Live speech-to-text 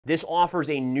This offers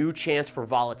a new chance for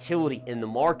volatility in the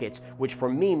markets, which for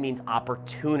me means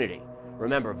opportunity.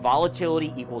 Remember,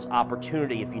 volatility equals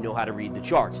opportunity if you know how to read the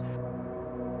charts.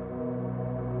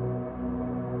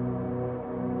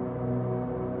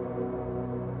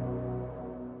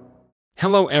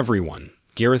 Hello everyone.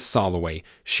 Gareth Soloway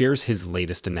shares his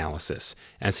latest analysis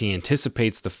as he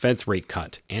anticipates the Fed's rate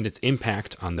cut and its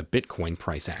impact on the Bitcoin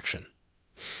price action.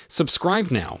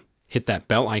 Subscribe now, hit that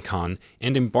bell icon,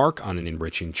 and embark on an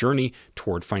enriching journey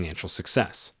toward financial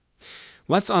success.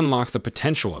 Let's unlock the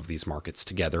potential of these markets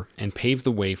together and pave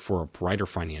the way for a brighter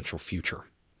financial future.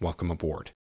 Welcome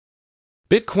aboard.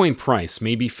 Bitcoin price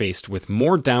may be faced with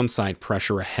more downside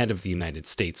pressure ahead of the United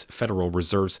States Federal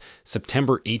Reserve's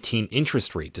September 18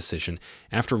 interest rate decision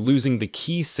after losing the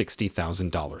key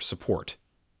 $60,000 support.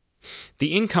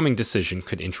 The incoming decision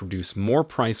could introduce more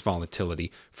price volatility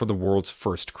for the world's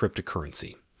first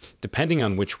cryptocurrency, depending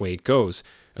on which way it goes,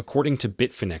 according to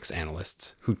Bitfinex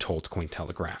analysts who told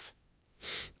Cointelegraph.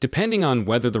 Depending on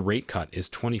whether the rate cut is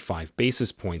 25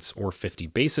 basis points or 50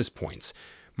 basis points,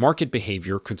 market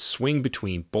behavior could swing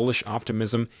between bullish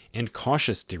optimism and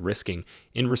cautious de-risking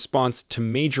in response to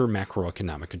major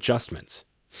macroeconomic adjustments.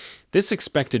 This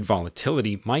expected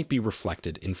volatility might be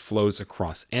reflected in flows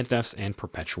across ETFs and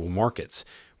perpetual markets,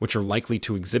 which are likely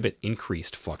to exhibit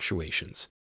increased fluctuations.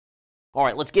 All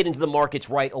right, let's get into the markets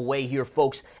right away here,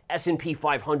 folks. S&P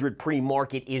 500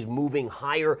 pre-market is moving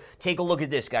higher. Take a look at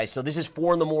this, guys. So this is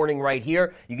 4 in the morning right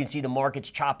here. You can see the market's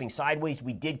chopping sideways.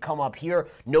 We did come up here.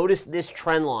 Notice this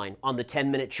trend line on the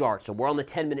 10-minute chart. So we're on the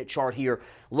 10-minute chart here.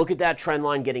 Look at that trend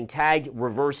line getting tagged,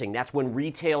 reversing. That's when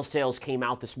retail sales came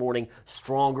out this morning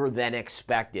stronger than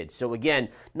expected. So again,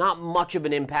 not much of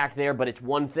an impact there, but it's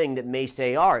one thing that may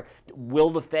say, all right, will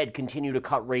the Fed continue to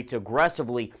cut rates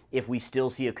aggressively if we still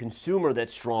see a consumer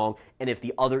that's strong and if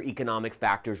the other economic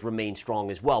factors remain strong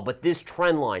as well? But this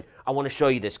trend line, I want to show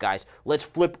you this, guys. Let's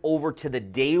flip over to the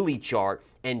daily chart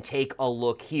and take a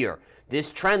look here.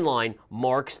 This trend line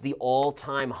marks the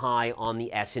all-time high on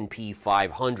the S&P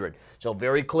 500. So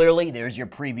very clearly, there's your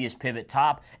previous pivot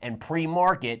top. And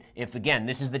pre-market, if again,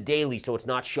 this is the daily, so it's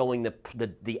not showing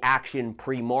the action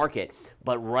pre-market.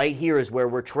 But right here is where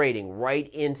we're trading,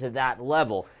 right into that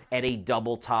level at a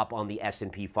double top on the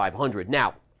S&P 500.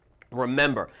 Now,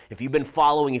 remember, if you've been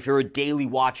following, if you're a daily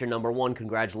watcher, number one,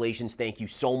 congratulations. Thank you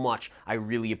so much. I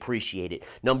really appreciate it.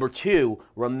 Number two,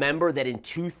 remember that in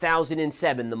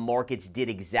 2007, the markets did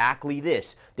exactly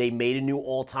this. They made a new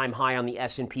all-time high on the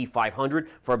S&P 500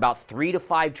 for about 3 to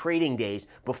 5 trading days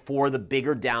before the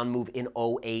bigger down move in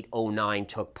 08-09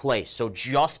 took place. So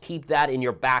just keep that in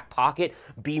your back pocket.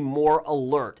 Be more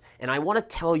alert. And I want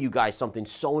to tell you guys something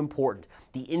so important.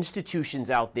 The institutions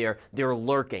out there, they're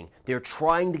lurking. They're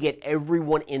trying to get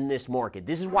everyone in this market.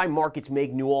 This is why markets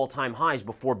make new all-time highs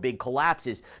before big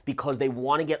collapses, because they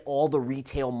want to get all the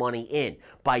retail money in.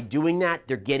 By doing that,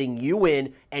 they're getting you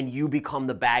in, and you become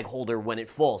the bag holder when it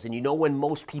falls. And you know when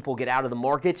most people get out of the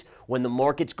markets? When the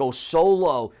markets go so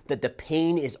low that the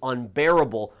pain is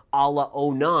unbearable, a la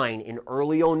 09, in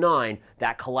early 09,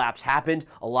 that collapse happened.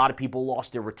 A lot of people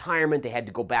lost their retirement. They had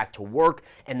to go back to work,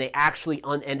 and they actually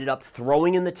ended up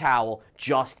throwing in the towel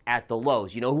just at the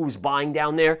lows. You know who was buying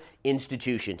down there?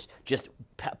 Institutions. Just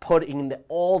putting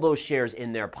all those shares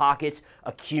in their pockets,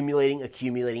 accumulating.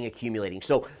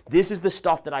 So this is the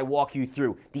stuff that I walk you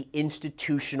through, the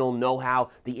institutional know-how,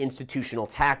 the institutional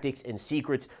tactics and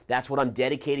secrets. That's what I'm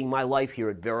dedicating my life here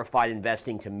at Verified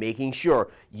Investing to, making sure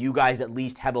you guys at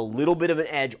least have a little bit of an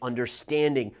edge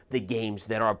understanding the games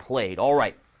that are played. All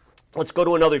right. Let's go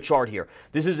to another chart here.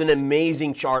 This is an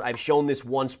amazing chart. I've shown this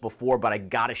once before, but I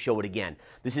got to show it again.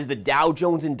 This is the Dow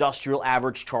Jones Industrial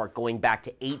Average chart going back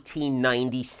to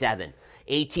 1897.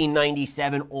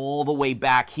 1897 all the way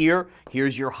back here.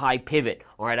 Here's your high pivot.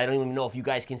 All right, I don't even know if you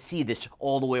guys can see this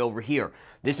all the way over here.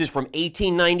 This is from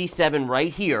 1897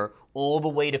 right here all the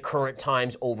way to current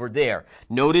times over there.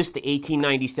 Notice the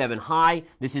 1897 high.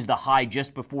 This is the high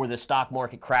just before the stock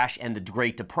market crash and the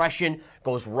Great Depression.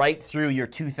 Goes right through your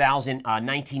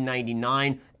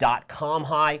 1999 dot-com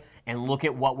high. And look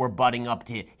at what we're butting up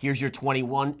to. Here's your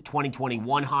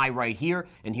 2021 high right here,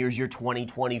 and here's your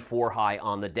 2024 high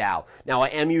on the Dow. Now, I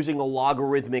am using a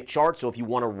logarithmic chart, so if you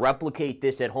want to replicate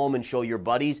this at home and show your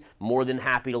buddies, more than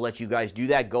happy to let you guys do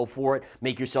that. Go for it.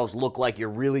 Make yourselves look like you're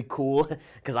really cool,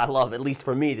 because I love, at least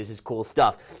for me, this is cool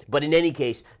stuff. But in any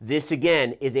case, this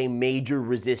again is a major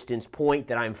resistance point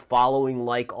that I'm following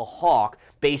like a hawk,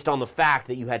 based on the fact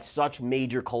that you had such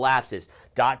major collapses.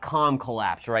 Dot-com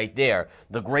collapse right there.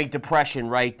 The Great Depression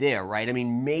right there, right? I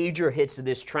mean, major hits of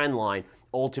this trend line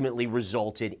ultimately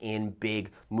resulted in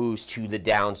big moves to the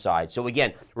downside. So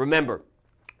again, remember,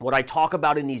 What I talk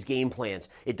about in these game plans,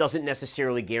 it doesn't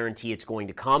necessarily guarantee it's going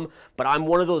to come, but I'm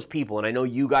one of those people, and I know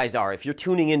you guys are. If you're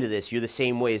tuning into this, you're the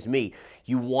same way as me.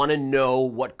 You want to know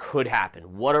what could happen,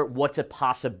 what's a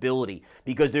possibility,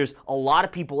 because there's a lot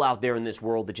of people out there in this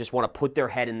world that just want to put their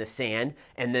head in the sand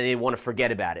and then they want to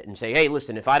forget about it and say, hey,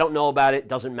 listen, if I don't know about it, it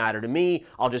doesn't matter to me,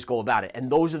 I'll just go about it.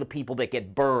 And those are the people that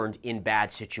get burned in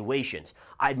bad situations.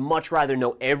 I'd much rather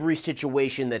know every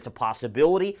situation that's a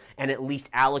possibility and at least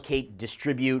allocate,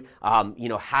 distribute,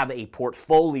 have a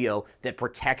portfolio that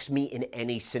protects me in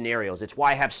any scenarios. It's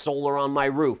why I have solar on my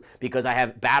roof, because I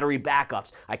have battery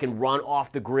backups. I can run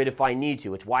off the grid if I need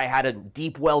to. It's why I had a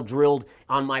deep well drilled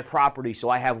on my property so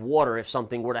I have water if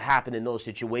something were to happen in those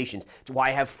situations. It's why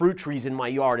I have fruit trees in my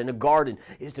yard and a garden,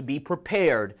 is to be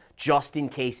prepared just in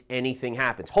case anything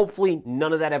happens. Hopefully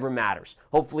none of that ever matters.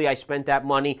 Hopefully I spent that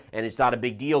money and it's not a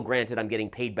big deal. Granted, I'm getting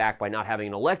paid back by not having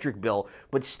an electric bill,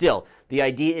 but still, the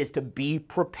idea is to be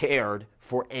prepared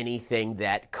for anything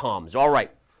that comes. All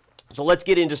right. So let's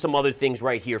get into some other things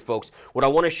right here, folks. What I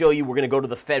want to show you, we're going to go to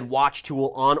the Fed Watch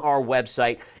tool on our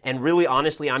website. And really,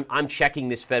 honestly, I'm checking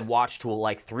this Fed Watch tool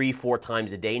like 3-4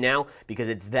 times a day now because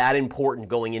it's that important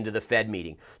going into the Fed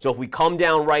meeting. So if we come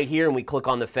down right here and we click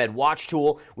on the Fed Watch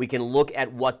tool, we can look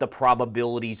at what the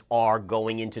probabilities are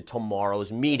going into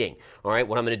tomorrow's meeting. All right,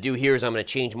 what I'm going to do here is I'm going to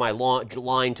change my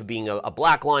line to being a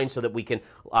black line so that we can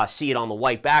see it on the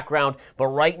white background. But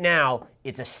right now,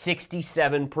 it's a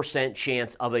 67%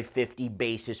 chance of a 50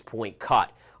 basis point cut.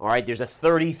 All right, there's a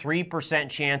 33%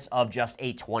 chance of just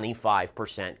a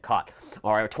 25% cut,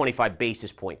 or a 25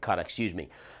 basis point cut, excuse me.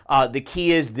 The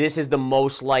key is this is the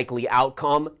most likely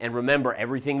outcome. And remember,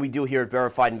 everything we do here at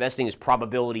Verified Investing is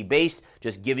probability based,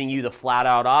 just giving you the flat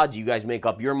out odds. You guys make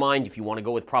up your mind. If you want to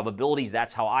go with probabilities,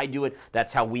 that's how I do it.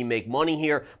 That's how we make money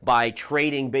here, by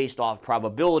trading based off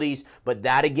probabilities. But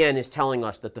that again is telling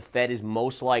us that the Fed is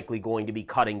most likely going to be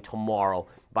cutting tomorrow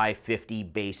by 50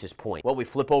 basis points. Well, we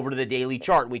flip over to the daily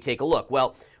chart and we take a look.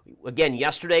 Well, again,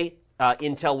 yesterday,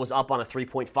 Intel was up on a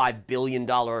 $3.5 billion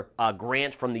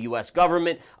grant from the U.S.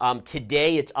 government.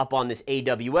 Today, it's up on this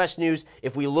AWS news.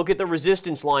 If we look at the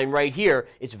resistance line right here,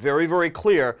 it's very, very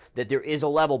clear that there is a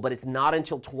level, but it's not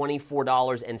until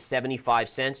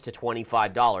 $24.75 to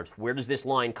 $25. Where does this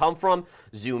line come from?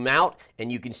 Zoom out,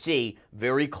 and you can see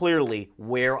very clearly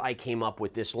where I came up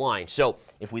with this line. So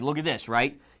if we look at this,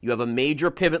 right, you have a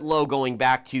major pivot low going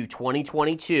back to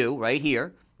 2022 right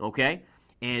here, okay?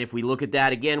 And if we look at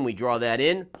that again, we draw that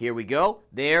in. Here we go,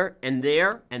 there,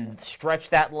 and stretch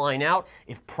that line out.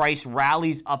 If price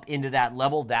rallies up into that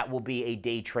level, that will be a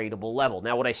day tradable level.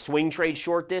 Now, would I swing trade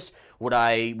short this? Would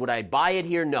I buy it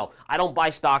here? No. I don't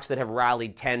buy stocks that have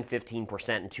rallied 10,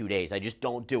 15% in 2 days. I just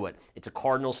don't do it. It's a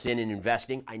cardinal sin in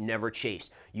investing. I never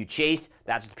chase. You chase,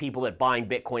 that's the people that buying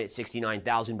Bitcoin at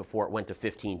 69,000 before it went to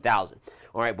 15,000.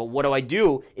 All right, but what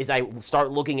do is I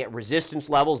start looking at resistance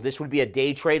levels. This would be a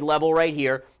day trade level right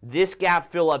here. This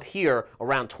gap fill up here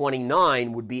around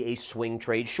 29 would be a swing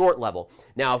trade short level.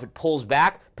 Now, if it pulls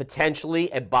back,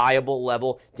 potentially a buyable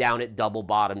level down at double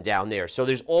bottom down there. So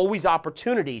there's always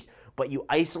opportunities, but you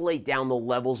isolate down the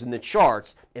levels in the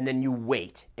charts and then you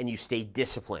wait and you stay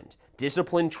disciplined.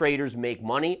 Disciplined traders make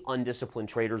money. Undisciplined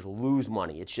traders lose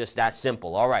money. It's just that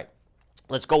simple. All right.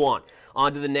 Let's go on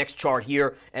to the next chart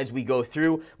here as we go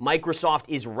through. Microsoft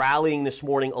is rallying this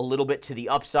morning a little bit to the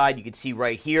upside. You can see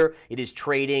right here, it is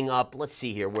trading up. Let's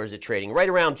see here. Where's it trading? Right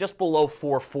around just below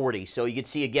 440. So you can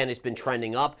see, again, it's been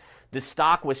trending up. The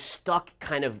stock was stuck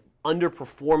kind of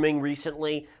underperforming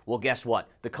recently. Well, guess what?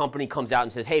 The company comes out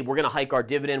and says, hey, we're going to hike our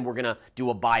dividend. We're going to do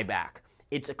a buyback.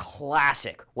 It's a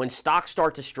classic. When stocks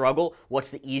start to struggle, what's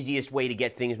the easiest way to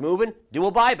get things moving? Do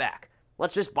a buyback.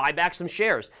 Let's just buy back some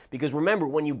shares. Because remember,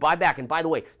 when you buy back, and by the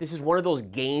way, this is one of those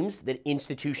games that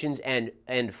institutions and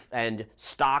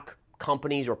stock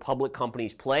companies or public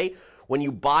companies play. When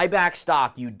you buy back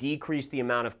stock, you decrease the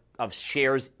amount of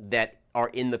shares that are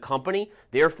in the company.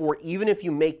 Therefore, even if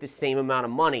you make the same amount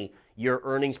of money, your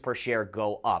earnings per share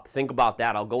go up. Think about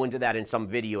that. I'll go into that in some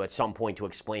video at some point to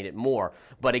explain it more.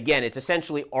 But again, it's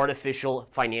essentially artificial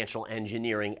financial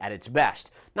engineering at its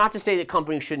best. Not to say that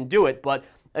companies shouldn't do it, but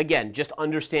again, just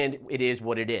understand it is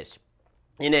what it is.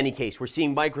 In any case, we're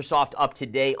seeing Microsoft up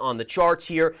today on the charts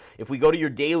here. If we go to your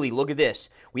daily, look at this.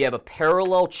 We have a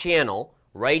parallel channel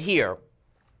right here.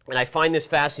 And I find this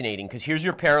fascinating because here's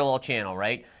your parallel channel,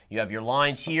 right? You have your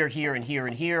lines here, here, and here,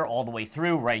 and here, all the way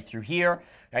through, right through here.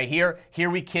 Right here,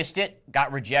 we kissed it,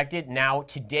 got rejected. Now,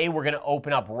 today we're going to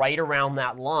open up right around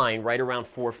that line, right around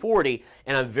 440,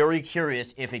 and I'm very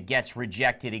curious if it gets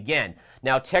rejected again.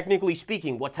 Now, technically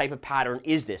speaking, what type of pattern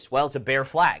is this? Well, it's a bear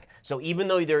flag. So even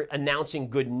though they're announcing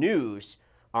good news,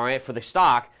 all right, for the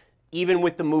stock, even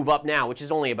with the move up now, which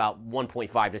is only about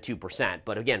 1.5 to 2%.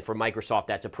 But again, for Microsoft,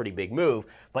 that's a pretty big move.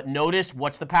 But notice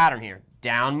what's the pattern here?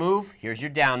 Down move, here's your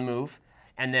down move,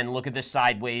 and then look at the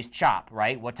sideways chop,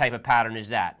 right? What type of pattern is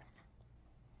that?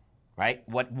 Right?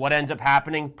 What ends up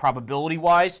happening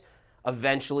probability-wise?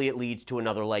 Eventually it leads to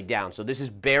another leg down. So this is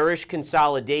bearish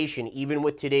consolidation, even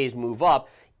with today's move up,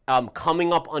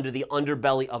 coming up under the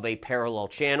underbelly of a parallel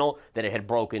channel that it had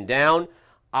broken down.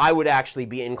 I would actually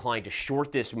be inclined to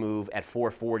short this move at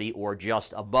 440 or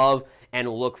just above and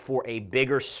look for a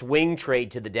bigger swing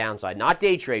trade to the downside. Not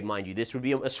day trade, mind you. This would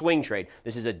be a swing trade.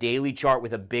 This is a daily chart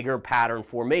with a bigger pattern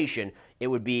formation. It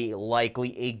would be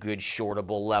likely a good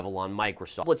shortable level on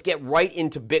Microsoft. Let's get right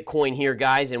into Bitcoin here,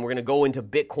 guys, and we're going to go into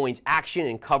Bitcoin's action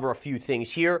and cover a few things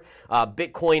here.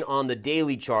 Bitcoin on the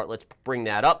daily chart, let's bring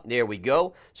that up. There we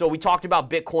go. So we talked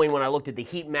about Bitcoin when I looked at the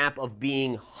heat map of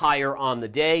being higher on the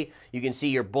day. You can see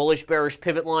your bullish bearish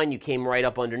pivot line. You came right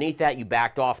up underneath that. You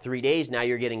backed off 3 days. Now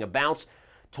you're getting a bounce.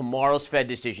 Tomorrow's Fed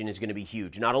decision is going to be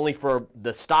huge, not only for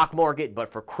the stock market,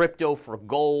 but for crypto, for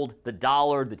gold, the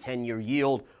dollar, the 10-year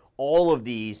yield. All of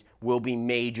these will be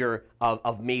major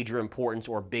of major importance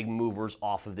or big movers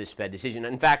off of this Fed decision.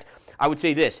 In fact, I would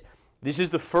say this. This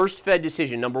is the first Fed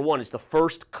decision. Number one, it's the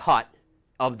first cut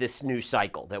of this new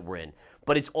cycle that we're in.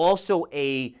 But it's also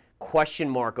a question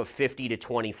mark of 50 to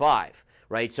 25.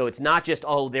 Right? So it's not just,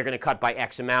 oh, they're going to cut by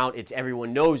X amount. It's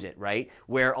everyone knows it, right?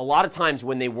 Where a lot of times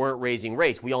when they weren't raising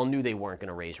rates, we all knew they weren't going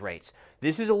to raise rates.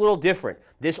 This is a little different.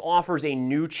 This offers a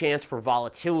new chance for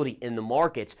volatility in the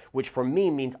markets, which for me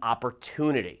means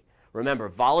opportunity. Remember,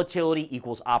 volatility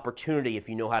equals opportunity if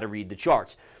you know how to read the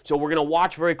charts. So we're going to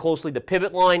watch very closely the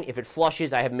pivot line. If it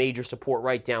flushes, I have major support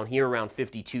right down here around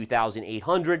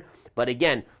 52,800. But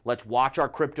again, let's watch our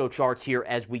crypto charts here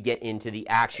as we get into the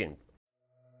action.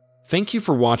 Thank you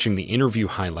for watching the interview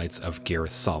highlights of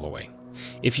Gareth Soloway.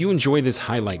 If you enjoy this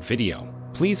highlight video,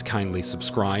 please kindly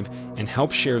subscribe and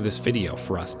help share this video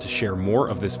for us to share more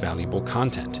of this valuable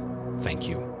content. Thank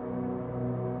you.